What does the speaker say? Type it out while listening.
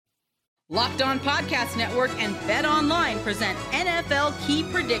Locked On Podcast Network and Bet Online present NFL Key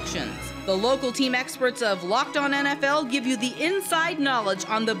Predictions. The local team experts of Locked On NFL give you the inside knowledge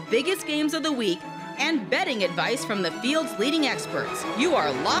on the biggest games of the week and betting advice from the field's leading experts. You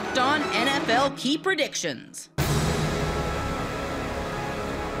are Locked On NFL Key Predictions.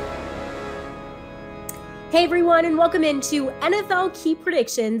 Hey everyone, and welcome into NFL Key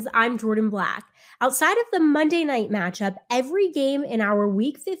Predictions. I'm Jordan Black. Outside of the Monday night matchup, every game in our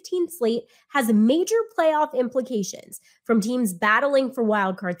Week 15 slate has major playoff implications, from teams battling for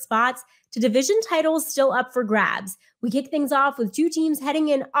wildcard spots to division titles still up for grabs. We kick things off with two teams heading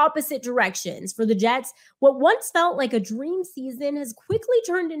in opposite directions. For the Jets, what once felt like a dream season has quickly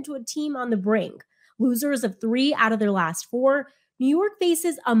turned into a team on the brink. Losers of 3 out of their last 4, New York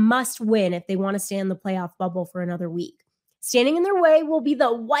faces a must-win if they want to stay in the playoff bubble for another week. Standing in their way will be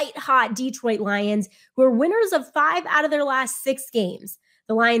the white-hot Detroit Lions, who are winners of 5 out of their last 6 games.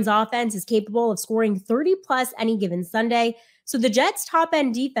 The Lions' offense is capable of scoring 30-plus any given Sunday, so the Jets'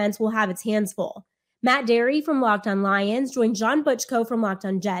 top-end defense will have its hands full. Matt Derry from Locked On Lions joined John Butchko from Locked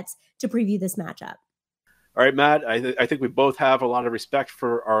On Jets to preview this matchup. All right, Matt, I think we both have a lot of respect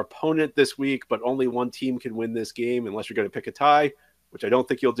for our opponent this week, but only one team can win this game unless you're going to pick a tie, which I don't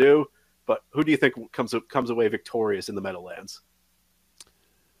think you'll do. But who do you think comes away victorious in the Meadowlands?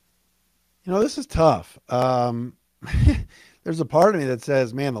 You know, this is tough. There's a part of me that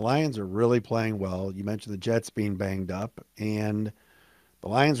says, man, the Lions are really playing well. You mentioned the Jets being banged up, and the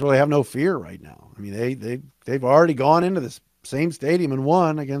Lions really have no fear right now. I mean, they've already gone into this same stadium and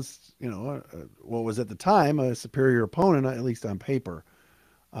won against, what was at the time a superior opponent, at least on paper.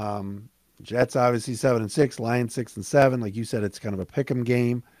 Jets obviously 7-6, Lions 6-7. Like you said, it's kind of a pick'em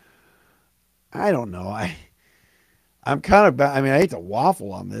game. I don't know. I'm kind of, I hate to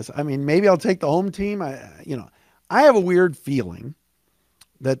waffle on this. I mean, maybe I'll take the home team. I have a weird feeling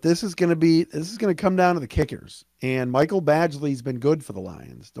that this is going to come down to the kickers. And Michael Badgley's been good for the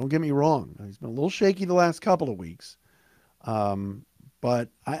Lions. Don't get me wrong. He's been a little shaky the last couple of weeks. But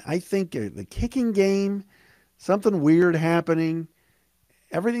I think the kicking game, something weird happening.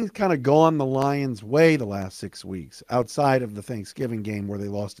 Everything's kind of gone the Lions' way the last 6 weeks, outside of the Thanksgiving game where they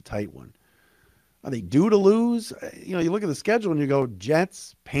lost a tight one. Are they due to lose? You look at the schedule and you go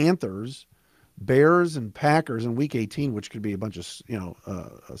Jets, Panthers, Bears, and Packers in Week 18, which could be a bunch of,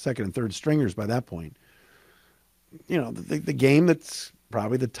 second and third stringers by that point. The game that's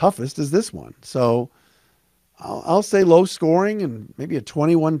probably the toughest is this one. So I'll say low scoring and maybe a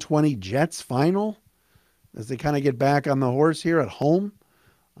 21-20 Jets final as they kind of get back on the horse here at home.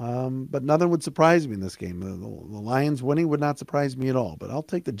 But nothing would surprise me in this game. The Lions winning would not surprise me at all. But I'll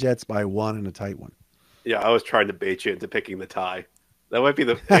take the Jets by 1 in a tight one. Yeah, I was trying to bait you into picking the tie. That might be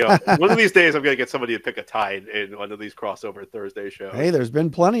one of these days I'm going to get somebody to pick a tie in one of these crossover Thursday shows. Hey, there's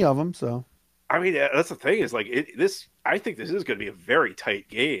been plenty of them. So, I mean, that's the thing is I think this is going to be a very tight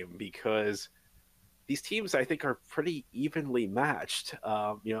game because these teams I think are pretty evenly matched.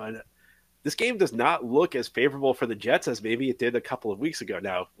 And this game does not look as favorable for the Jets as maybe it did a couple of weeks ago.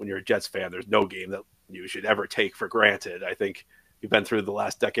 Now, when you're a Jets fan, there's no game that you should ever take for granted. I think you've been through the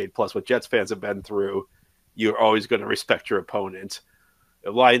last decade plus what Jets fans have been through. You're always going to respect your opponent.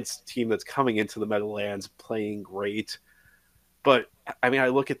 The Lions team that's coming into the Meadowlands playing great. But, I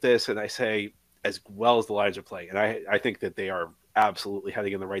look at this and I say, as well as the Lions are playing, and I think that they are absolutely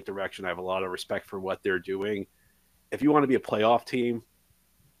heading in the right direction. I have a lot of respect for what they're doing. If you want to be a playoff team,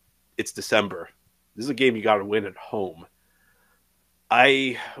 it's December. This is a game you got to win at home.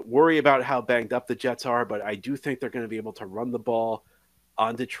 I worry about how banged up the Jets are, but I do think they're going to be able to run the ball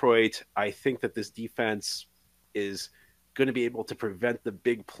on Detroit. I think that this defense is going to be able to prevent the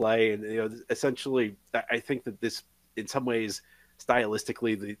big play. And, essentially, I think that this, in some ways,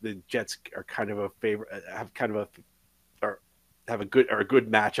 stylistically, the Jets are kind of a favorite, have a good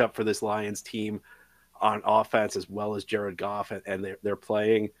matchup for this Lions team on offense, as well as Jared Goff, and they're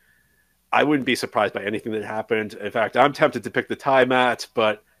playing. I wouldn't be surprised by anything that happened. In fact, I'm tempted to pick the tie, Matt,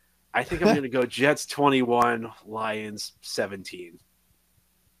 but I think I'm going to go Jets 21, Lions 17.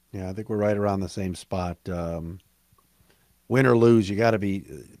 Yeah, I think we're right around the same spot. Win or lose, you got to be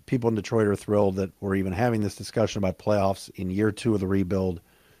 – people in Detroit are thrilled that we're even having this discussion about playoffs in year 2 of the rebuild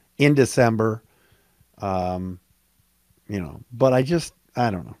in December. But I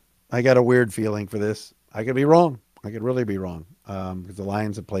don't know. I got a weird feeling for this. I could be wrong. I could really be wrong because the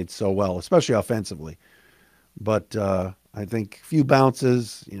Lions have played so well, especially offensively. But I think a few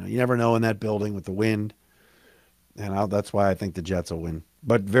bounces, you never know in that building with the wind. And that's why I think the Jets will win,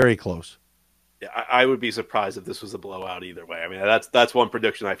 but very close. Yeah, I would be surprised if this was a blowout either way. I mean, that's one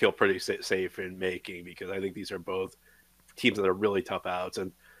prediction I feel pretty safe in making because I think these are both teams that are really tough outs.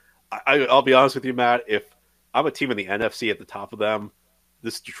 And I'll be honest with you, Matt. If I'm a team in the NFC at the top of them,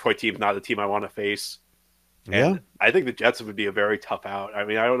 this Detroit team is not the team I want to face. And I think the Jets would be a very tough out. I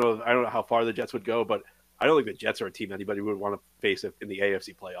mean, I don't know how far the Jets would go, but I don't think the Jets are a team anybody would want to face in the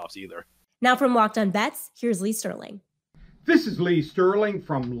AFC playoffs either. Now from Locked On Bets, here's Lee Sterling. This is Lee Sterling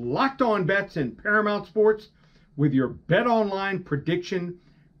from Locked On Bets and Paramount Sports with your Bet Online prediction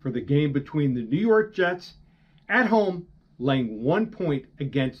for the game between the New York Jets at home laying 1 point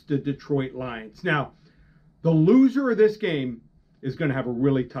against the Detroit Lions. Now, the loser of this game is going to have a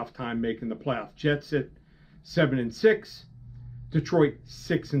really tough time making the playoffs. Jets at 7-6, Detroit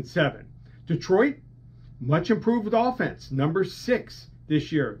 6-7. Detroit, much improved offense, number 6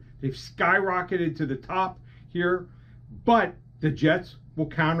 this year. They've skyrocketed to the top here, but the Jets will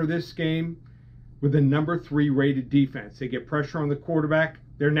counter this game with a number 3 rated defense. They get pressure on the quarterback.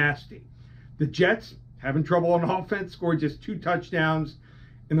 They're nasty. The Jets having trouble on offense, scored just 2 touchdowns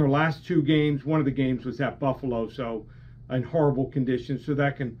in their last 2 games. One of the games was at Buffalo, so in horrible conditions, so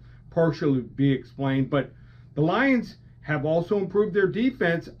that can partially be explained. But the Lions have also improved their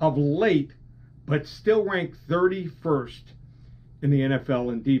defense of late, but still ranked 31st in the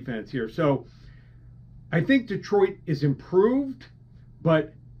NFL in defense here. So I think Detroit is improved,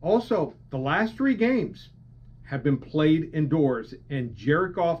 but also the last 3 games have been played indoors. And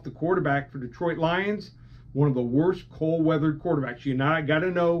Jared Goff, the quarterback for Detroit Lions, one of the worst cold-weathered quarterbacks. You got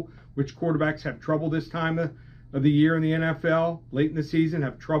to know which quarterbacks have trouble this time of the year in the NFL, late in the season,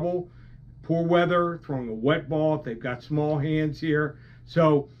 have trouble, poor weather, throwing a wet ball if they've got small hands here.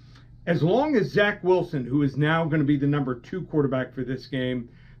 So as long as Zach Wilson, who is now going to be the number 2 quarterback for this game,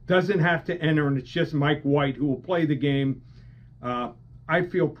 doesn't have to enter, and it's just Mike White who will play the game, I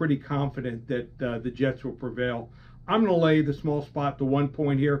feel pretty confident that the Jets will prevail. I'm going to lay the small spot to 1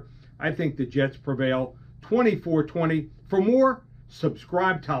 point here. I think the Jets prevail 24-20. For more,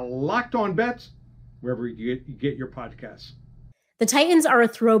 subscribe to Locked On Bets wherever you get your podcasts. The Titans are a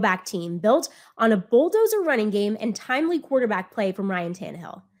throwback team built on a bulldozer running game and timely quarterback play from Ryan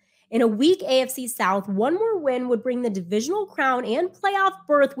Tannehill. In a weak AFC South, one more win would bring the divisional crown and playoff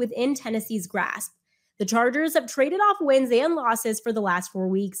berth within Tennessee's grasp. The Chargers have traded off wins and losses for the last 4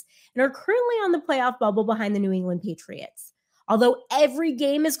 weeks and are currently on the playoff bubble behind the New England Patriots. Although every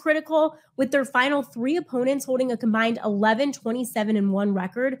game is critical, with their final 3 opponents holding a combined 11-27-1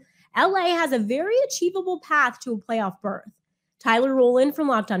 record, LA has a very achievable path to a playoff berth. Tyler Rowland from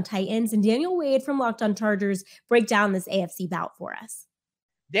Locked On Titans and Daniel Wade from Locked On Chargers break down this AFC bout for us.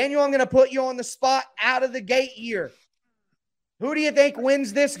 Daniel, I'm going to put you on the spot out of the gate here. Who do you think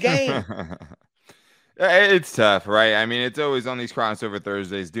wins this game? It's tough, right? I mean, it's always on these crossover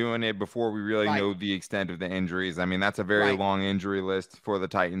Thursdays, doing it before we really know the extent of the injuries. I mean, that's a very long injury list for the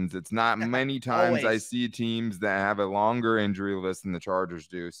Titans. It's not many times I see teams that have a longer injury list than the Chargers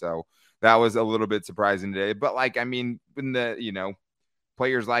do. So that was a little bit surprising today. But I mean, when the,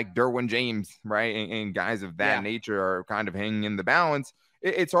 players like Derwin James, right, and guys of that nature are kind of hanging in the balance,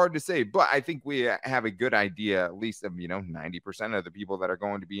 it's hard to say. But I think we have a good idea, at least of, 90% of the people that are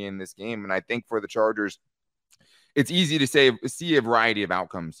going to be in this game. And I think for the Chargers, it's easy to see a variety of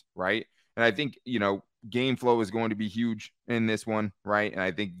outcomes, right? And I think, game flow is going to be huge in this one, right? And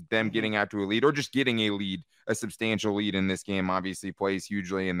I think them getting out to a lead or just getting a lead, a substantial lead in this game obviously plays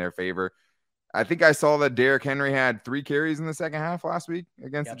hugely in their favor. I think I saw that Derrick Henry had 3 carries in the second half last week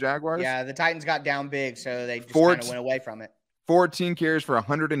against the Jaguars. Yeah, the Titans got down big, so they just kind of went away from it. 14 carries for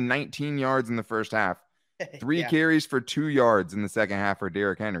 119 yards in the first half. 3 carries for 2 yards in the second half for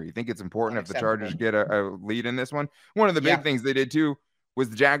Derrick Henry. You think it's important if the Chargers get a lead in this one? One of the big things they did too was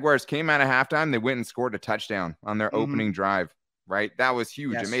the Jaguars came out of halftime. They went and scored a touchdown on their opening drive, right? That was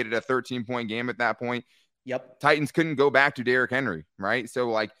huge. It made it a 13-point game at that point. Titans couldn't go back to Derrick Henry, right?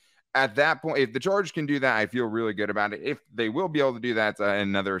 So at that point, if the Chargers can do that, I feel really good about it. If they will be able to do that, it's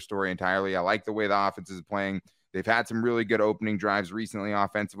another story entirely. I like the way the offense is playing. They've had some really good opening drives recently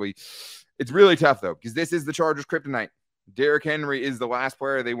offensively. It's really tough, though, because this is the Chargers' kryptonite. Derrick Henry is the last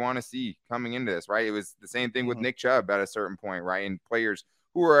player they want to see coming into this, right? It was the same thing with Nick Chubb at a certain point, right? And players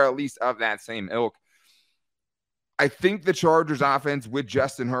who are at least of that same ilk. I think the Chargers offense with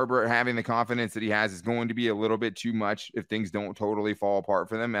Justin Herbert having the confidence that he has is going to be a little bit too much if things don't totally fall apart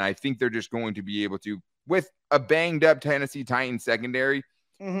for them. And I think they're just going to be able to, with a banged up Tennessee Titans secondary,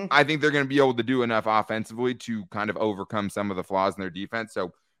 I think they're going to be able to do enough offensively to kind of overcome some of the flaws in their defense.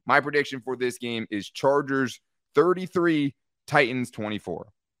 So my prediction for this game is Chargers 33, Titans 24.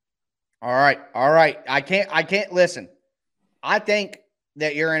 All right. I can't listen. I think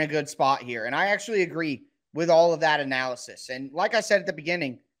that you're in a good spot here. And I actually agree with all of that analysis. And like I said at the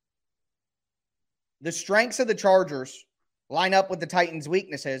beginning, the strengths of the Chargers line up with the Titans'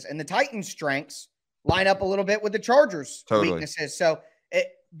 weaknesses, and the Titans' strengths line up a little bit with the Chargers' weaknesses. So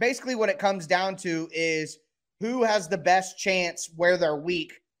basically what it comes down to is who has the best chance where they're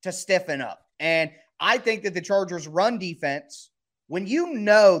weak to stiffen up. And I think that the Chargers' run defense, when you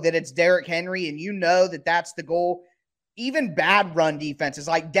know that it's Derrick Henry and you know that that's the goal, even bad run defenses,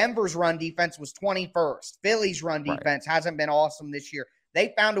 like Denver's run defense was 21st. Philly's run defense hasn't been awesome this year.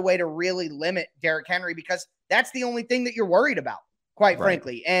 They found a way to really limit Derrick Henry because that's the only thing that you're worried about, quite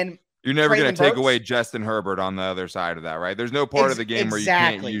frankly. And you're never going to take away Justin Herbert on the other side of that, right? There's no part of the game where you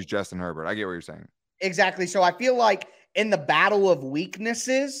can't use Justin Herbert. I get what you're saying. Exactly. So I feel like in the battle of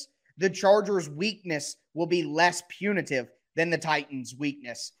weaknesses, the Chargers' weakness will be less punitive than the Titans'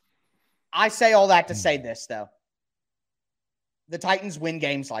 weakness. I say all that to say this, though. The Titans win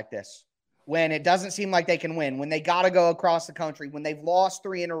games like this when it doesn't seem like they can win, when they got to go across the country, when they've lost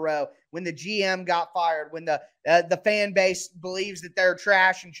 3 in a row, when the GM got fired, when the fan base believes that they're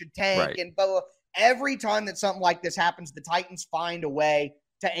trash and should tank and blah, blah. Every time that something like this happens, the Titans find a way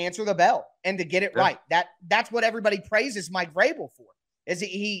to answer the bell and to get it right. That's what everybody praises Mike Vrabel for, is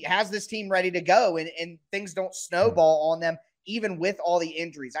he has this team ready to go and things don't snowball on them, even with all the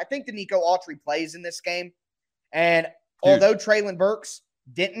injuries. I think Danico Autry plays in this game. And although Treylon Burks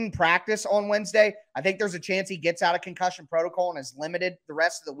didn't practice on Wednesday, I think there's a chance he gets out of concussion protocol and is limited the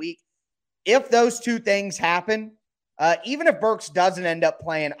rest of the week. If those two things happen, even if Burks doesn't end up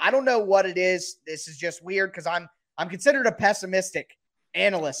playing, I don't know what it is. This is just weird because I'm considered a pessimistic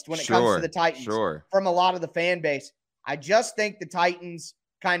analyst when it comes to the Titans from a lot of the fan base. I just think the Titans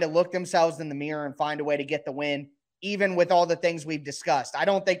kind of look themselves in the mirror and find a way to get the win, even with all the things we've discussed. I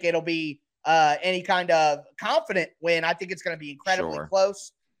don't think it'll be any kind of confident win. I think it's going to be incredibly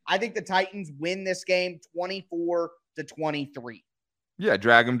close. I think the Titans win this game 24-23. Yeah,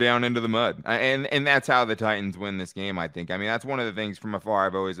 drag them down into the mud. And that's how the Titans win this game, I think. I mean, that's one of the things from afar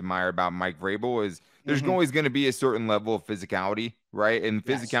I've always admired about Mike Vrabel is there's always going to be a certain level of physicality, right? And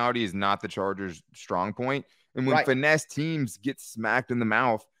physicality is not the Chargers' strong point. And when finesse teams get smacked in the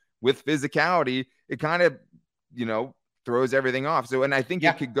mouth with physicality, it kind of, throws everything off. So, and I think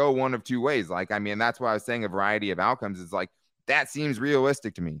it could go one of two ways. Like, I mean, that's why I was saying a variety of outcomes is like, that seems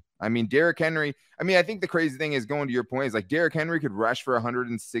realistic to me. I mean, Derrick Henry, I think the crazy thing is going to your point is like Derrick Henry could rush for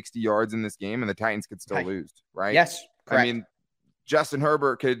 160 yards in this game and the Titans could still lose, right? Yes, correct. I mean, Justin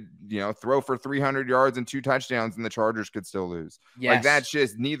Herbert could, throw for 300 yards and 2 touchdowns and the Chargers could still lose. Yes. Like that's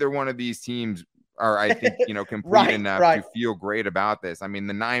just neither one of these teams are, I think, complete enough to feel great about this. I mean,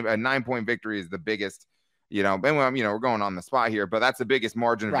 a 9-point victory is the biggest, and we're going on the spot here, but that's the biggest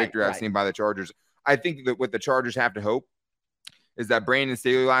margin of victory I've seen by the Chargers. I think that what the Chargers have to hope is that Brandon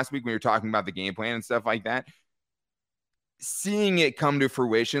Staley last week, when you're talking about the game plan and stuff like that, seeing it come to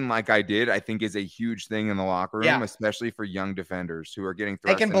fruition like I did, I think is a huge thing in the locker room, especially for young defenders who are getting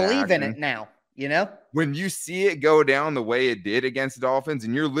thrust. They can believe in it now, When you see it go down the way it did against the Dolphins,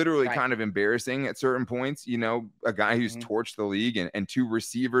 and you're literally kind of embarrassing at certain points, a guy who's torched the league and 2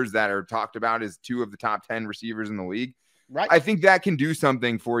 receivers that are talked about as 2 of the top 10 receivers in the league. Right. I think that can do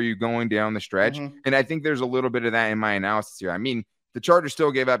something for you going down the stretch. And I think there's a little bit of that in my analysis here. I mean, the Chargers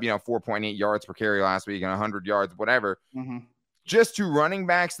still gave up, 4.8 yards per carry last week and 100 yards, whatever. Just 2 running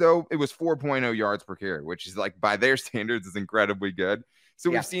backs, though, it was 4.0 yards per carry, which is like by their standards is incredibly good. So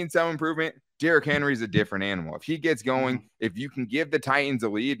we've seen some improvement. Derrick Henry's a different animal. If he gets going, if you can give the Titans a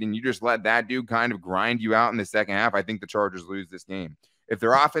lead and you just let that dude kind of grind you out in the second half, I think the Chargers lose this game. If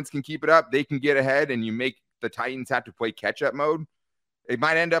their offense can keep it up, they can get ahead and you make the Titans have to play catch-up mode. It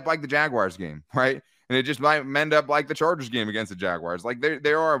might end up like the Jaguars game, right? And it just might end up like the Chargers game against the Jaguars. Like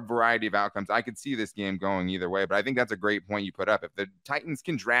there are a variety of outcomes. I could see this game going either way, but I think that's a great point you put up. If the Titans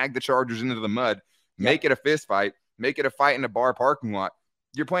can drag the Chargers into the mud, make it a fist fight, make it a fight in a bar parking lot,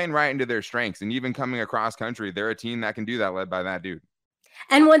 you're playing right into their strengths. And even coming across country, they're a team that can do that led by that dude.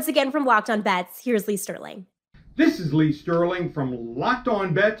 And once again from Locked On Bets, here's Lee Sterling. This is Lee Sterling from Locked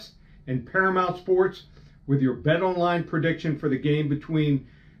On Bets and Paramount Sports with your Bet Online prediction for the game between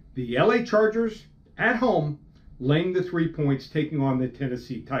the LA Chargers at home, laying the 3 points, taking on the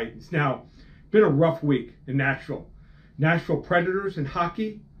Tennessee Titans. Now, been a rough week in Nashville. Nashville Predators in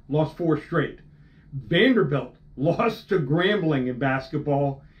hockey lost 4 straight. Vanderbilt lost to Grambling in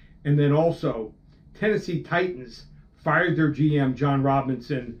basketball. And then also, Tennessee Titans fired their GM, John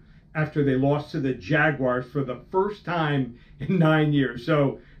Robinson, after they lost to the Jaguars for the first time in 9 years.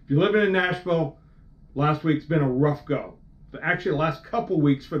 So, if you're living in Nashville, last week's been a rough go. Actually, the last couple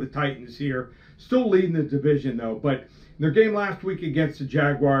weeks for the Titans here. Still leading the division, though. But in their game last week against the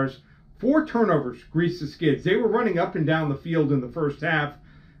Jaguars, 4 turnovers greased the skids. They were running up and down the field in the first half.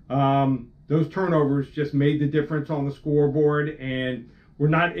 The those turnovers just made the difference on the scoreboard, and we're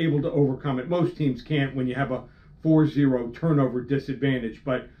not able to overcome it. Most teams can't when you have a 4-0 turnover disadvantage,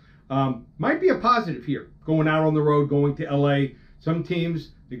 but might be a positive here. Going out on the road, going to LA. Some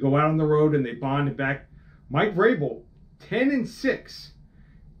teams, they go out on the road and they bond it back. Mike Vrabel, 10-6,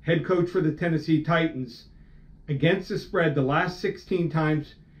 head coach for the Tennessee Titans, against the spread the last 16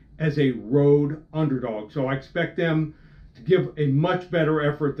 times as a road underdog. So I expect them to give a much better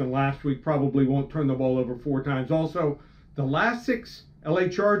effort than last week. Probably won't turn the ball over 4 times. Also, the last 6 LA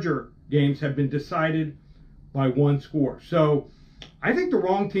Charger games have been decided by 1 score. So I think the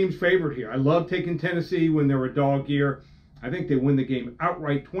wrong team's favored here. I love taking Tennessee when they're a dog here. I think they win the game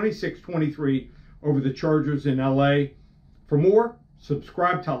outright, 26-23 over the Chargers in LA. For more,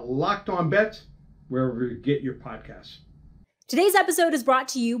 subscribe to Locked On Bets wherever you get your podcasts. Today's episode is brought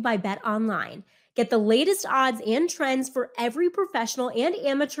to you by Bet Online. Get the latest odds and trends for every professional and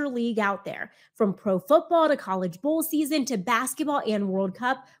amateur league out there. From pro football to college bowl season to basketball and World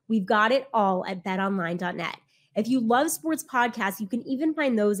Cup, we've got it all at betonline.net. If you love sports podcasts, you can even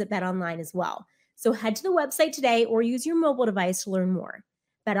find those at BetOnline as well. So head to the website today or use your mobile device to learn more.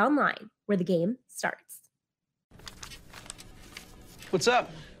 BetOnline, where the game starts. What's up?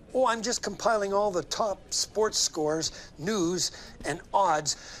 Oh, I'm just compiling all the top sports scores, news, and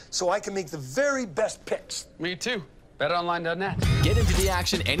odds so I can make the very best picks. Me too. BetOnline.net. Get into the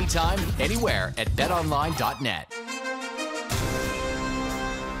action anytime, anywhere at BetOnline.net.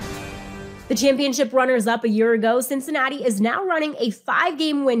 The championship runners-up a year ago, Cincinnati is now running a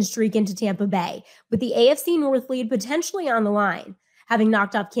 5-game win streak into Tampa Bay, with the AFC North lead potentially on the line. Having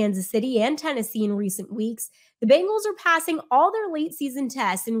knocked off Kansas City and Tennessee in recent weeks, the Bengals are passing all their late season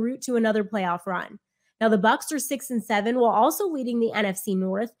tests en route to another playoff run. Now the Bucs are 6-7 while also leading the NFC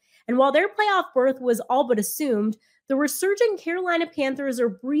North, and while their playoff berth was all but assumed, the resurgent Carolina Panthers are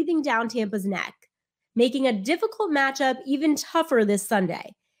breathing down Tampa's neck, making a difficult matchup even tougher this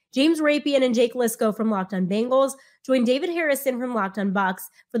Sunday. James Rapian and Jake Lisco from Locked On Bengals join David Harrison from Locked On Bucs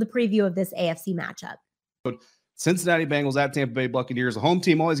for the preview of this AFC matchup. Cincinnati Bengals at Tampa Bay Buccaneers. The home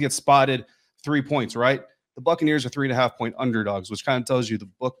team always gets spotted 3 points, right? The Buccaneers are 3.5-point underdogs, which kind of tells you the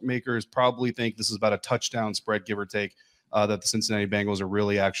bookmakers probably think this is about a touchdown spread, give or take, that the Cincinnati Bengals are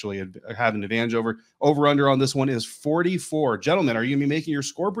really actually having an advantage over. Over-under on this one is 44. Gentlemen, are you going to be making your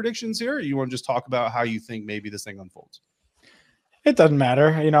score predictions here, or you want to just talk about how you think maybe this thing unfolds? It doesn't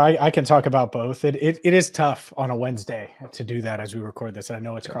matter. You know, I can talk about both. It is tough on a Wednesday to do that as we record this. I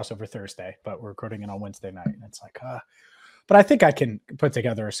know it's crossover Thursday, but we're recording it on Wednesday night. And it's like, but I think I can put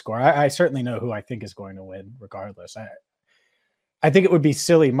together a score. I certainly know who I think is going to win regardless. I think it would be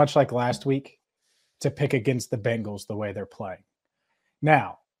silly, much like last week, to pick against the Bengals the way they're playing.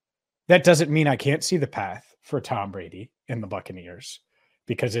 Now, that doesn't mean I can't see the path for Tom Brady and the Buccaneers,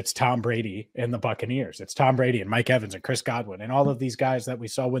 because it's Tom Brady and the Buccaneers. It's Tom Brady and Mike Evans and Chris Godwin and all of these guys that we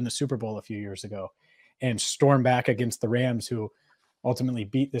saw win the Super Bowl a few years ago and storm back against the Rams, who ultimately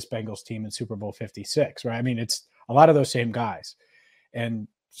beat this Bengals team in Super Bowl 56, right? I mean, it's a lot of those same guys. And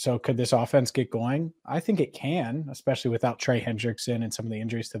so could this offense get going? I think it can, especially without Trey Hendrickson and some of the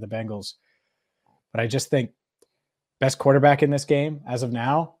injuries to the Bengals. But I just think best quarterback in this game as of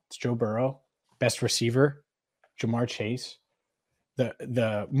now, it's Joe Burrow. Best receiver, Jamar Chase.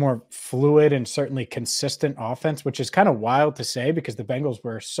 The more fluid and certainly consistent offense, which is kind of wild to say because the Bengals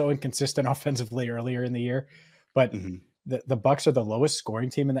were so inconsistent offensively earlier in the year. But the Bucs are the lowest scoring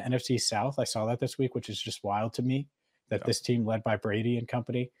team in the NFC South. I saw that this week, which is just wild to me that this team led by Brady and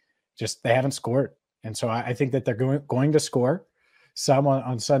company, just they haven't scored. And so I think that they're going to score some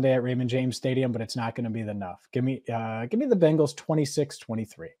on Sunday at Raymond James Stadium, but it's not going to be enough. Give me the Bengals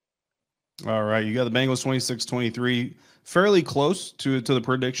 26-23. All right, you got the Bengals 26-23, fairly close to the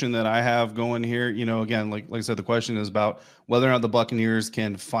prediction that I have going here. You know, again, like I said, the question is about whether or not the Buccaneers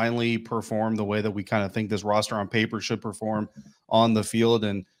can finally perform the way that we kind of think this roster on paper should perform on the field.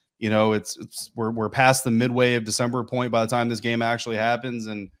 And you know, we're past the midway of December point by the time this game actually happens.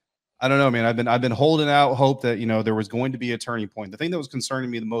 And I don't know, man. I've been holding out hope that, you know, there was going to be a turning point. The thing that was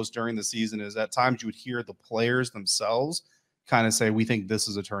concerning me the most during the season is at times you would hear the players themselves kind of say, we think this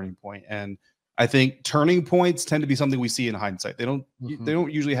is a turning point. And I think turning points tend to be something we see in hindsight. They don't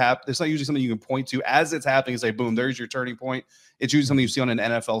usually happen. It's not usually something you can point to as it's happening and say, boom, there's your turning point. It's usually something you see on an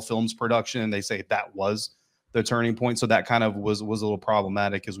NFL films production and they say that was the turning point. So that kind of was a little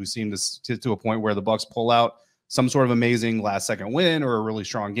problematic as we seem to a point where the Bucs pull out some sort of amazing last second win or a really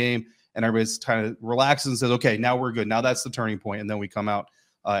strong game. And everybody's kind of relaxes and says, okay, now we're good. Now that's the turning point. And then we come out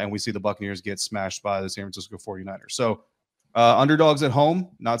and we see the Buccaneers get smashed by the San Francisco 49ers. So underdogs at home,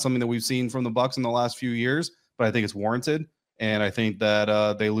 not something that we've seen from the Bucs in the last few years, but I think it's warranted. And I think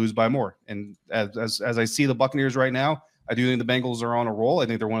that they lose by more. And as I see the Buccaneers right now, I do think the Bengals are on a roll. I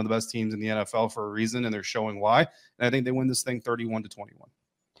think they're one of the best teams in the NFL for a reason, and they're showing why. And I think they win this thing 31-21.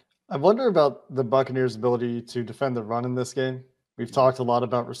 I wonder about the Buccaneers' ability to defend the run in this game. We've talked a lot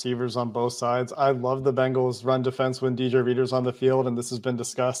about receivers on both sides. I love the Bengals' run defense when DJ Reader's on the field, and this has been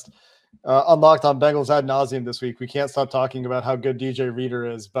discussed on Locked On Bengals ad nauseum this week. We can't stop talking about how good DJ Reader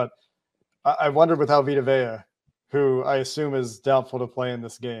is, but I wonder without Vita Vea, who I assume is doubtful to play in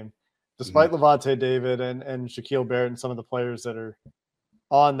this game, despite Levante David and Shaquille Barrett and some of the players that are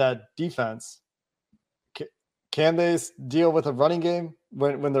on that defense. Can they deal with a running game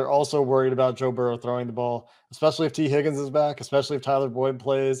when they're also worried about Joe Burrow throwing the ball, especially if T. Higgins is back, especially if Tyler Boyd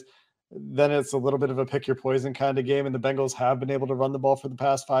plays? Then it's a little bit of a pick your poison kind of game, and the Bengals have been able to run the ball for the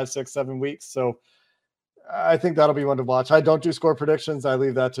past 5, 6, 7 weeks. So I think that'll be one to watch. I don't do score predictions. I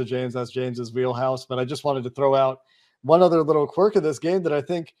leave that to James. That's James's wheelhouse. But I just wanted to throw out one other little quirk of this game that I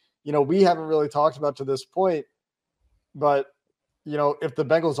think, we haven't really talked about to this point. But, if the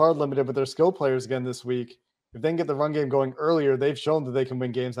Bengals are limited with their skill players again this week, if they can get the run game going earlier, they've shown that they can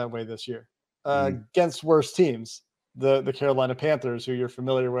win games that way this year against worse teams. The Carolina Panthers, who you're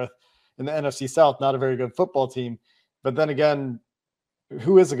familiar with in the NFC South, not a very good football team. But then again,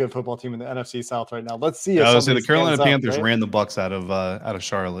 who is a good football team in the NFC South right now? Let's see. I was saying the Carolina Panthers ran the Bucs out of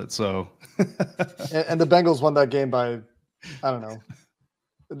Charlotte. So, and the Bengals won that game by, I don't know.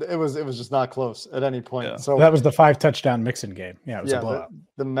 It was just not close at any point. Yeah. So that was the 5-touchdown Mixon game. Yeah, it was a blowout.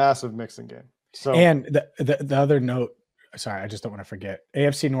 The massive Mixon game. So and the other note, sorry, I just don't want to forget.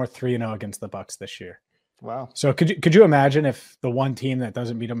 AFC North 3-0 against the Bucs this year. Wow. So could you imagine if the one team that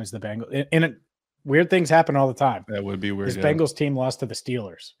doesn't beat them is the Bengals? And weird things happen all the time. That would be weird. This Bengals team lost to the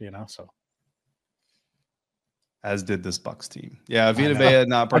Steelers, so. As did this Bucs team. Yeah, Vita Vea had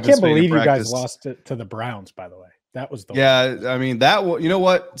not participated. I can't believe you guys lost to the Browns, by the way. That was the one. I mean, that one, you know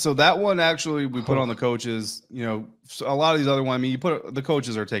what? So that one actually we put on the coaches, a lot of these other ones, I mean, the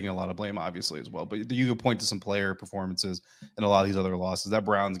coaches are taking a lot of blame, obviously, as well. But you could point to some player performances and a lot of these other losses. That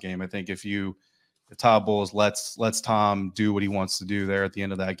Browns game, I think if Todd Bowles lets Tom do what he wants to do there at the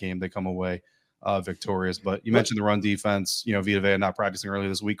end of that game, they come away victorious. But you mentioned the run defense, Vita Vea not practicing earlier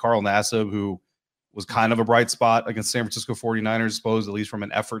this week. Carl Nassib, who was kind of a bright spot against San Francisco 49ers, supposed at least from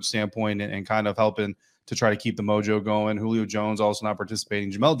an effort standpoint and kind of helping to try to keep the mojo going. Julio Jones also not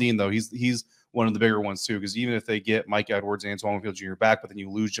participating. Jamel Dean, though, he's one of the bigger ones too, because even if they get Mike Edwards and Antoine Winfield Jr. back, but then you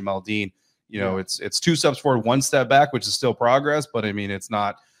lose Jamel Dean, it's 2 steps forward, 1 step back, which is still progress, but I mean it's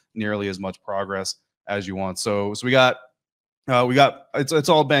not nearly as much progress as you want. So we got it's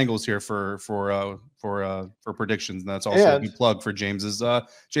all Bengals here for predictions, and that's also a plug for James's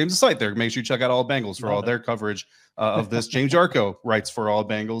site there. Make sure you check out All Bengals for all their coverage of this. James Jarko writes for All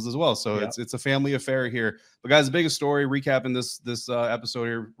Bengals as well, so it's a family affair here. But guys, the biggest story recapping this episode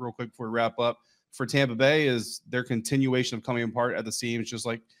here real quick before we wrap up for Tampa Bay is their continuation of coming apart at the seams.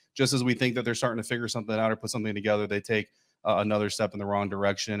 Just as we think that they're starting to figure something out or put something together, they take another step in the wrong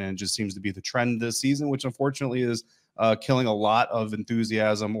direction, and it just seems to be the trend this season, which unfortunately is killing a lot of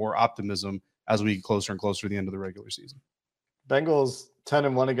enthusiasm or optimism as we get closer and closer to the end of the regular season. Bengals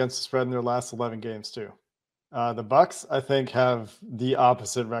 10-1 against the spread in their last 11 games too. The Bucs, I think, have the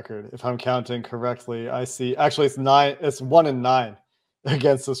opposite record. If I'm counting correctly, I see actually it's 1-9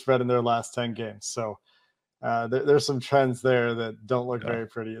 against the spread in their last 10 games. So there's some trends there that don't look very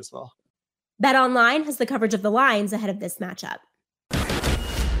pretty as well. BetOnline has the coverage of the lines ahead of this matchup.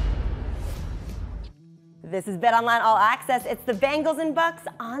 This is BetOnline All Access. It's the Bengals and Bucs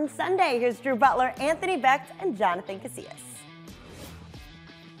on Sunday. Here's Drew Butler, Anthony Becht, and Jonathan Casillas.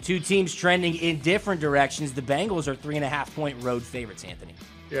 Two teams trending in different directions. The Bengals are 3.5-point road favorites, Anthony.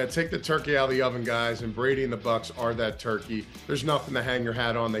 Yeah, take the turkey out of the oven, guys, and Brady and the Bucs are that turkey. There's nothing to hang your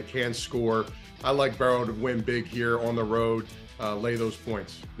hat on. They can score. I like Burrow to win big here on the road. Lay those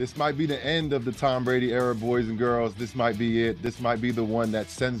points. This might be the end of the Tom Brady era, boys and girls. This might be it. This might be the one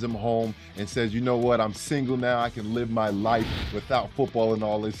that sends him home and says, you know what, I'm single now. I can live my life without football and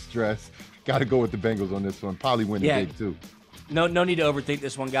all this stress. Got to go with the Bengals on this one. Probably win the big too. No need to overthink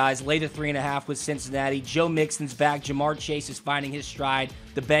this one, guys. Lay the 3.5 with Cincinnati. Joe Mixon's back. Jamar Chase is finding his stride.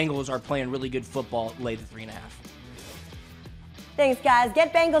 The Bengals are playing really good football. Lay the 3.5. Thanks, guys.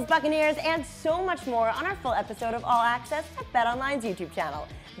 Get Bengals, Buccaneers, and so much more on our full episode of All Access at BetOnline's YouTube channel.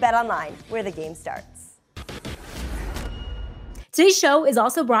 BetOnline, where the game starts. Today's show is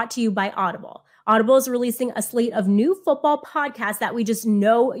also brought to you by Audible. Audible is releasing a slate of new football podcasts that we just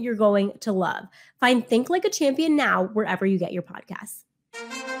know you're going to love. Find Think Like a Champion now wherever you get your podcasts.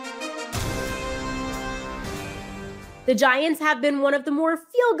 The Giants have been one of the more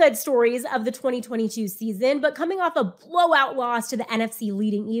feel-good stories of the 2022 season, but coming off a blowout loss to the NFC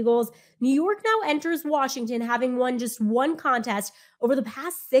leading Eagles, New York now enters Washington having won just one contest over the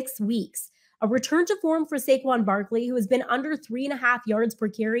past 6 weeks. A return to form for Saquon Barkley, who has been under 3.5 yards per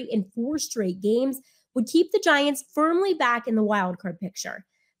carry in 4 straight games, would keep the Giants firmly back in the wildcard picture.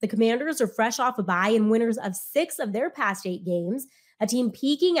 The Commanders are fresh off a bye and winners of 6 of their past 8 games. A team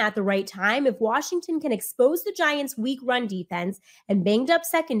peaking at the right time. If Washington can expose the Giants' weak run defense and banged up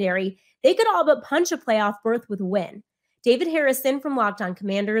secondary, they could all but punch a playoff berth with a win. David Harrison from Locked On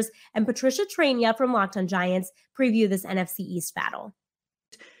Commanders and Patricia Trania from Locked On Giants preview this NFC East battle.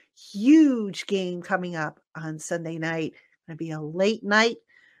 Huge game coming up on Sunday night. Going to be a late night,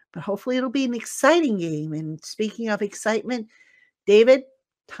 but hopefully it'll be an exciting game. And speaking of excitement, David,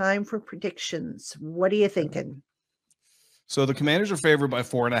 time for predictions. What are you thinking? So the Commanders are favored by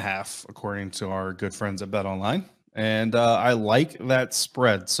 4.5, according to our good friends at BetOnline, and I like that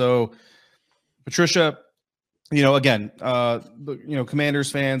spread. So, Patricia, again,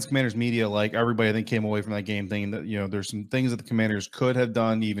 Commanders fans, Commanders media, like everybody, I think came away from that game thinking that there's some things that the Commanders could have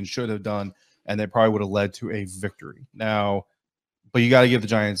done, even should have done, and they probably would have led to a victory. Now, but you got to give the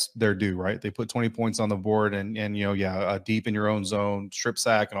Giants their due, right? They put 20 points on the board, and deep in your own zone, strip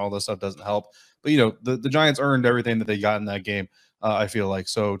sack, and all this stuff doesn't help. But, the Giants earned everything that they got in that game, I feel like.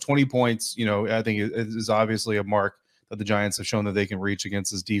 So 20 points, I think it is obviously a mark that the Giants have shown that they can reach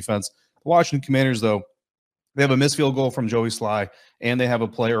against this defense. The Washington Commanders, though, they have a missed field goal from Joey Sly, and they have a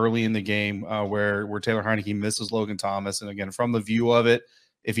play early in the game where Taylor Heineke misses Logan Thomas. And, again, from the view of it,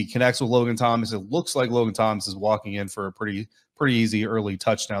 if he connects with Logan Thomas, it looks like Logan Thomas is walking in for a pretty easy early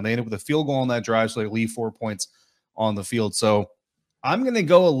touchdown. They end up with a field goal on that drive, so they leave 4 points on the field. So I'm going to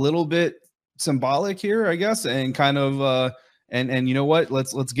go a little bit symbolic here, I guess, and kind of and you know what?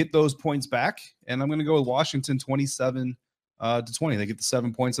 Let's get those points back, and I'm going to go with Washington 27 to 20. They get the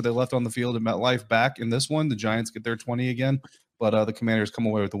 7 points that they left on the field at MetLife back in this one. The Giants get their 20 again, but the Commanders come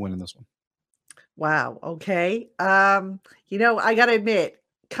away with the win in this one. Wow. Okay. I got to admit,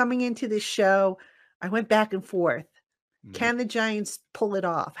 coming into this show, I went back and forth. Can the Giants pull it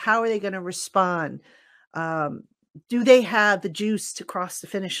off? How are they going to respond? Do they have the juice to cross the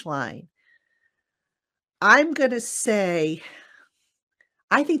finish line? I'm going to say,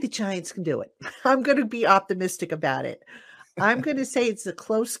 I think the Giants can do it. I'm going to be optimistic about it. I'm going to say it's a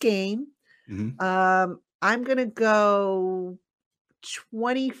close game. I'm going to go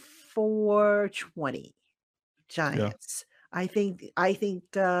 24-20 Giants. Yeah. I think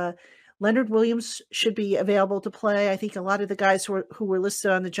Leonard Williams should be available to play. I think a lot of the guys who were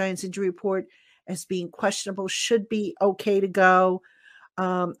listed on the Giants injury report as being questionable should be okay to go.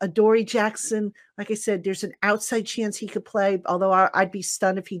 Adoree Jackson, like I said, there's an outside chance he could play, although I'd be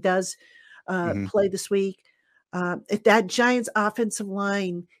stunned if he does play this week. If that Giants offensive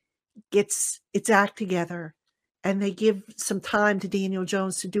line gets its act together and they give some time to Daniel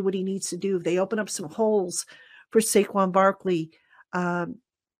Jones to do what he needs to do, if they open up some holes for Saquon Barkley,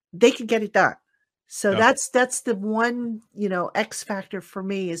 they could get it done. So that's the one, X factor for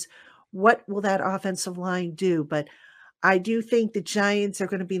me is what will that offensive line do? But I do think the Giants are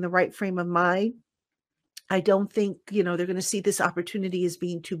going to be in the right frame of mind. I don't think, they're going to see this opportunity as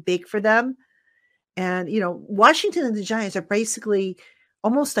being too big for them. And, Washington and the Giants are basically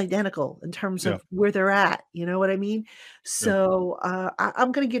almost identical in terms of where they're at. You know what I mean? So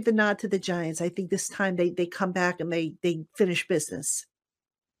I'm going to give the nod to the Giants. I think this time they come back and they finish business.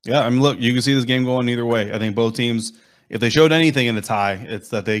 Yeah, look, you can see this game going either way. I think both teams, if they showed anything in the tie, it's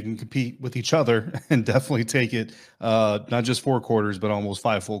that they can compete with each other and definitely take it, not just 4 quarters, but almost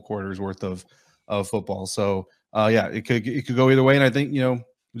 5 full quarters worth of football. So, it could go either way. And I think,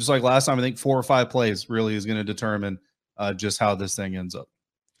 just like last time, I think 4 or 5 plays really is going to determine just how this thing ends up.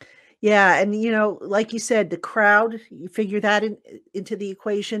 Yeah. And, like you said, the crowd, you figure that into the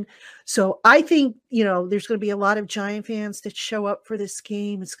equation. So I think, there's going to be a lot of Giant fans that show up for this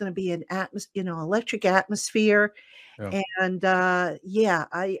game. It's going to be an electric atmosphere. Yeah. And I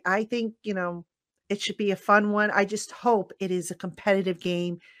think, it should be a fun one. I just hope it is a competitive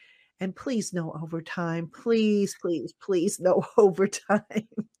game. And please no overtime. Please, please, please no overtime.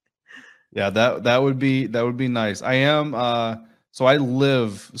 Yeah, that would be nice. I am I have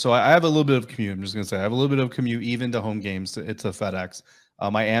a little bit of commute. I'm just gonna say I have a little bit of commute even to home games to FedEx.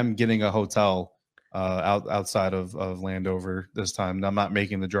 I am getting a hotel outside of Landover this time. I'm not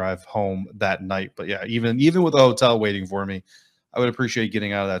making the drive home that night, but yeah, even with a hotel waiting for me, I would appreciate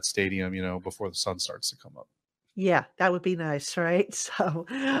getting out of that stadium, before the sun starts to come up. Yeah, that would be nice, right? So,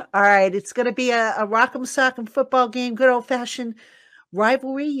 all right, it's going to be a rock'em sock'em football game, good old fashioned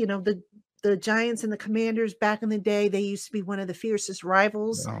rivalry. the Giants and the Commanders back in the day, they used to be one of the fiercest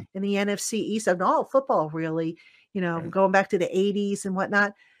rivals in the NFC East of all football, really, going back to the 80s and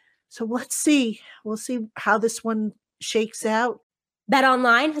whatnot. So let's see. We'll see how this one shakes out.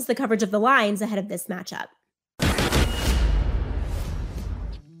 BetOnline has the coverage of the lines ahead of this matchup.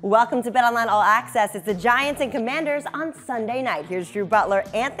 Welcome to BetOnline All Access. It's the Giants and Commanders on Sunday night. Here's Drew Butler,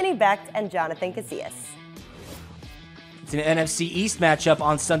 Anthony Becht, and Jonathan Casillas. It's an NFC East matchup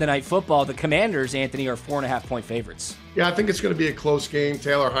on Sunday Night Football. The Commanders, Anthony, are 4.5-point favorites. Yeah, I think it's going to be a close game.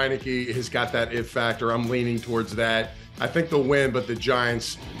 Taylor Heineke has got that if factor. I'm leaning towards that. I think they'll win, but the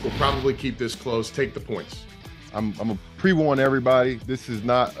Giants will probably keep this close. Take the points. I'm a pre-warn everybody. This is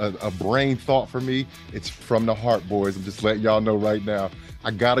not a brain thought for me. It's from the heart, boys. I'm just letting y'all know right now. I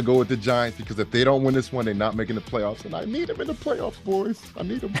got to go with the Giants because if they don't win this one, they're not making the playoffs. And I need them in the playoffs, boys. I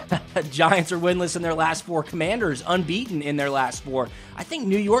need them. Giants are winless in their last 4. Commanders unbeaten in their last 4. I think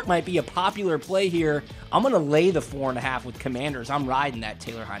New York might be a popular play here. I'm going to lay the 4.5 with Commanders. I'm riding that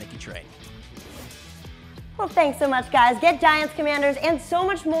Taylor Heineke train. Well, thanks so much, guys. Get Giants, Commanders, and so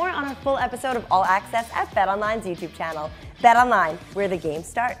much more on our full episode of All Access at BetOnline's YouTube channel. BetOnline, where the game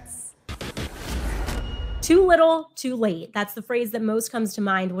starts. Too little, too late. That's the phrase that most comes to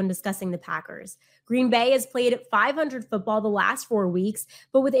mind when discussing the Packers. Green Bay has played at .500 football the last 4 weeks,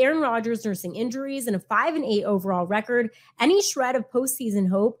 but with Aaron Rodgers nursing injuries and a 5-8 overall record, any shred of postseason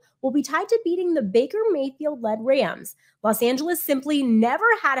hope will be tied to beating the Baker Mayfield-led Rams. Los Angeles simply never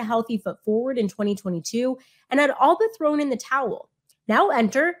had a healthy foot forward in 2022 and had all but thrown in the towel. Now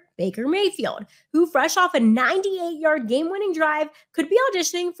enter Baker Mayfield, who fresh off a 98-yard game-winning drive could be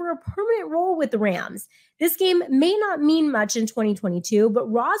auditioning for a permanent role with the Rams. This game may not mean much in 2022,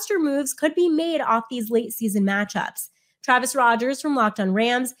 but roster moves could be made off these late-season matchups. Travis Rogers from Locked On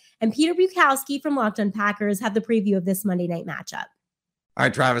Rams and Peter Bukowski from Locked On Packers have the preview of this Monday night matchup. All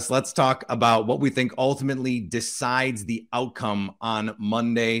right, Travis, let's talk about what we think ultimately decides the outcome on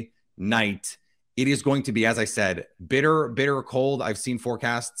Monday night. It is going to be, as I said, bitter cold. I've seen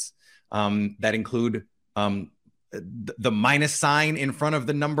forecasts that include the minus sign in front of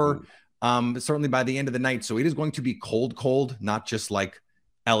the number, certainly by the end of the night. So it is going to be cold, not just like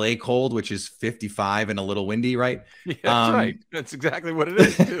LA cold, which is 55 and a little windy, right? Yeah, that's right. That's exactly what it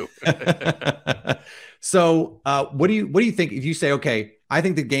is, too. So what do you think if you say, okay, I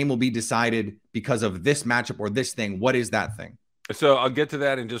think the game will be decided because of this matchup or this thing? What is that thing? So I'll get to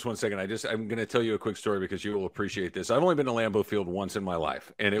that in just 1 second. I'm going to tell you a quick story because you will appreciate this. I've only been to Lambeau Field once in my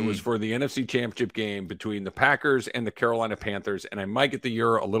life, and it was for the NFC Championship game between the Packers and the Carolina Panthers. And I might get the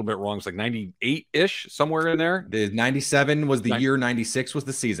year a little bit wrong. It's like 98-ish, somewhere in there. The 97 was the year, 96 was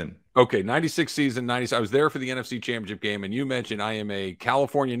the season. Okay, 96 season, 90. I was there for the NFC Championship game, and you mentioned I am a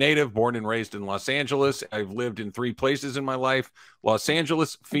California native, born and raised in Los Angeles. I've lived in 3 places in my life: Los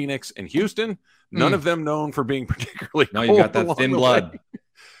Angeles, Phoenix, and Houston. None of them known for being particularly cold. No, you got that thin blood.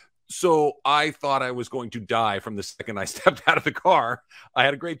 So I thought I was going to die from the second I stepped out of the car. I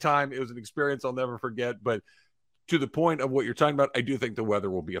had a great time. It was an experience I'll never forget. But to the point of what you're talking about, I do think the weather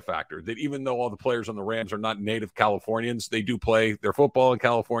will be a factor. That even though all the players on the Rams are not native Californians, they do play their football in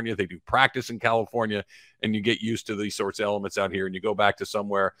California. They do practice in California, and you get used to these sorts of elements out here. And you go back to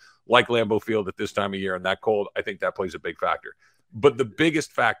somewhere like Lambeau Field at this time of year and that cold, I think that plays a big factor. But the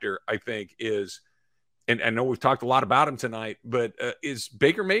biggest factor, I think, is, and I know we've talked a lot about him tonight, but is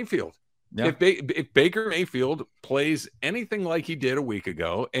Baker Mayfield. Yeah. If Baker Mayfield plays anything like he did a week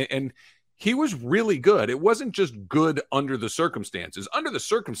ago, and he was really good. It wasn't just good under the circumstances. Under the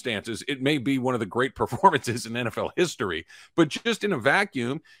circumstances, it may be one of the great performances in NFL history, but just in a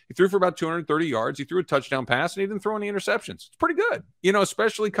vacuum, he threw for about 230 yards. He threw a touchdown pass, and he didn't throw any interceptions. It's pretty good,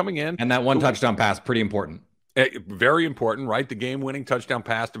 especially coming in. And that one touchdown pass, pretty important. Very important, right? The game-winning touchdown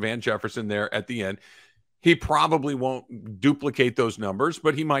pass to Van Jefferson there at the end. He probably won't duplicate those numbers,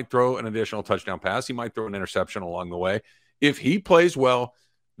 but he might throw an additional touchdown pass. He might throw an interception along the way. If he plays well,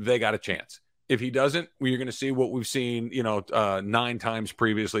 they got a chance. If he doesn't, you're going to see what we've seen, 9 times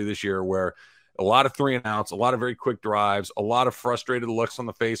previously this year, where a lot of 3-and-outs, a lot of very quick drives, a lot of frustrated looks on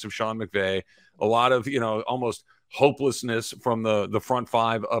the face of Sean McVay, a lot of, almost hopelessness from the front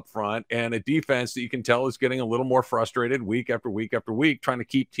 5 up front, and a defense that you can tell is getting a little more frustrated week after week after week, trying to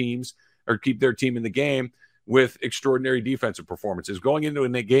keep their team in the game with extraordinary defensive performances. Going into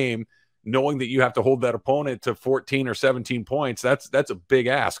a game knowing that you have to hold that opponent to 14 or 17 points, that's a big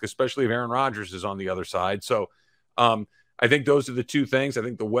ask, especially if Aaron Rodgers is on the other side. So I think those are the 2 things. I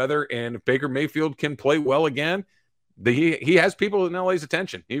think the weather, and if Baker Mayfield can play well again, he has people in LA's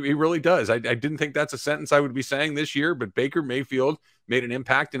attention. He really does. I didn't think that's a sentence I would be saying this year, but Baker Mayfield made an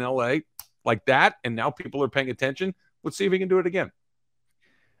impact in LA like that, and now people are paying attention. Let's see if he can do it again.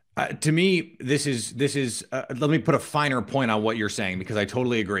 To me, this is. Let me put a finer point on what you're saying, because I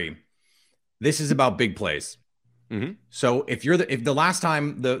totally agree. This is about big plays. Mm-hmm. So if the last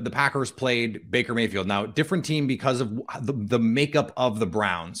time the Packers played Baker Mayfield, now different team because of the makeup of the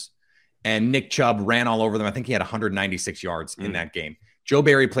Browns, and Nick Chubb ran all over them. I think he had 196 yards in that game. Joe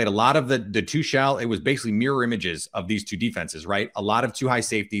Barry played a lot of the two shell. It was basically mirror images of these two defenses, right? A lot of two high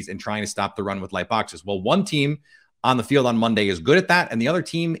safeties and trying to stop the run with light boxes. Well, one team on the field on Monday is good at that, and the other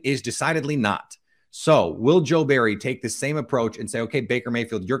team is decidedly not. So will Joe Barry take the same approach and say, okay, Baker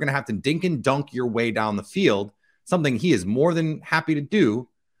Mayfield, you're going to have to dink and dunk your way down the field, something he is more than happy to do,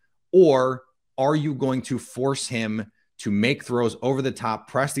 or are you going to force him to make throws over the top,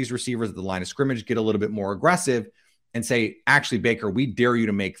 press these receivers at the line of scrimmage, get a little bit more aggressive, and say, actually, Baker, we dare you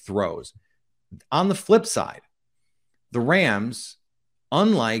to make throws? On the flip side, the Rams,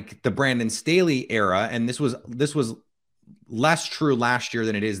 unlike the Brandon Staley era, and this was less true last year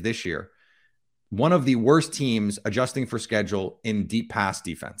than it is this year, one of the worst teams adjusting for schedule in deep pass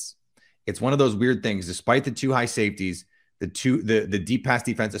defense. It's one of those weird things. Despite the two high safeties, the deep pass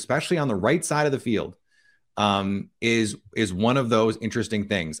defense, especially on the right side of the field, is one of those interesting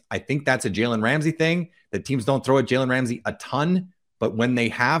things. I think that's a Jalen Ramsey thing. The teams don't throw at Jalen Ramsey a ton, but when they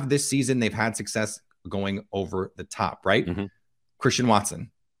have this season, they've had success going over the top, right? Mm-hmm. Christian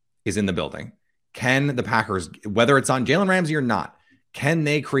Watson is in the building. Can the Packers, whether it's on Jalen Ramsey or not, can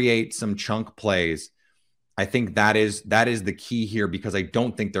they create some chunk plays? I think that is the key here, because I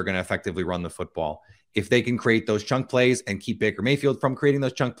don't think they're going to effectively run the football. If they can create those chunk plays and keep Baker Mayfield from creating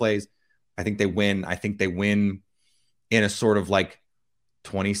those chunk plays, I think they win. I think they win in a sort of like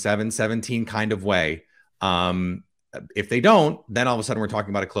 27-17 kind of way. If they don't, then all of a sudden we're talking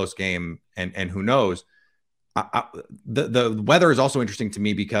about a close game, and who knows? The weather is also interesting to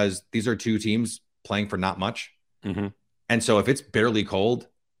me, because these are two teams playing for not much. Mm-hmm. And so if it's bitterly cold,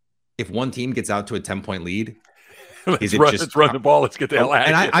 if one team gets out to a 10-point lead, let's run the ball. Let's get the hell out of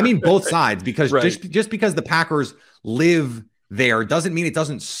here. And I mean both sides, because right. just because the Packers live there doesn't mean it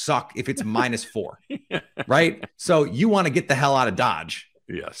doesn't suck if it's -4, right? So you want to get the hell out of Dodge.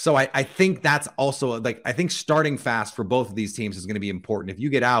 Yes. So I think that's also, like, I think starting fast for both of these teams is going to be important. If you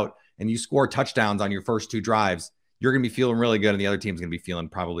get out and you score touchdowns on your first two drives, you're going to be feeling really good, and the other team's going to be feeling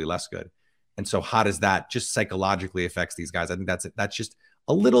probably less good. And so how does that just psychologically affects these guys? I think that's just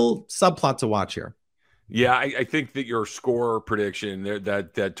a little subplot to watch here. Yeah, I think that your score prediction there,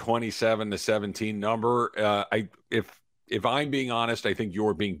 that 27-17 number, if I'm being honest, I think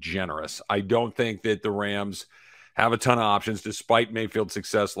you're being generous. I don't think that the Rams have a ton of options, despite Mayfield's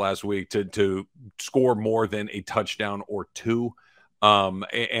success last week, to score more than a touchdown or two.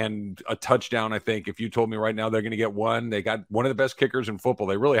 And a touchdown, I think, if you told me right now they're going to get one, they got one of the best kickers in football.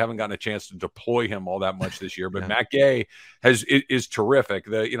 They really haven't gotten a chance to deploy him all that much this year, but Matt Gay is terrific.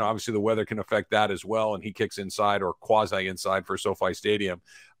 Obviously the weather can affect that as well, and he kicks inside or quasi inside for SoFi Stadium.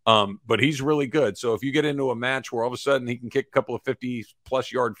 But he's really good. So if you get into a match where all of a sudden he can kick a couple of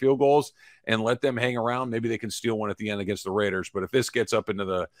 50-plus yard field goals and let them hang around, maybe they can steal one at the end against the Raiders. But if this gets up into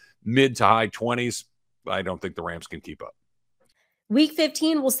the mid to high 20s, I don't think the Rams can keep up. Week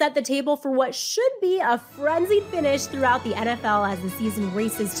 15 will set the table for what should be a frenzied finish throughout the NFL as the season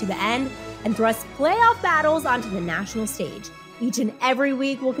races to the end and thrusts playoff battles onto the national stage. Each and every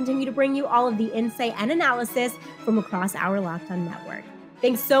week, we'll continue to bring you all of the insight and analysis from across our Locked On network.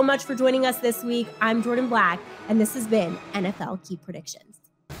 Thanks so much for joining us this week. I'm Jordan Black, and this has been NFL Key Predictions.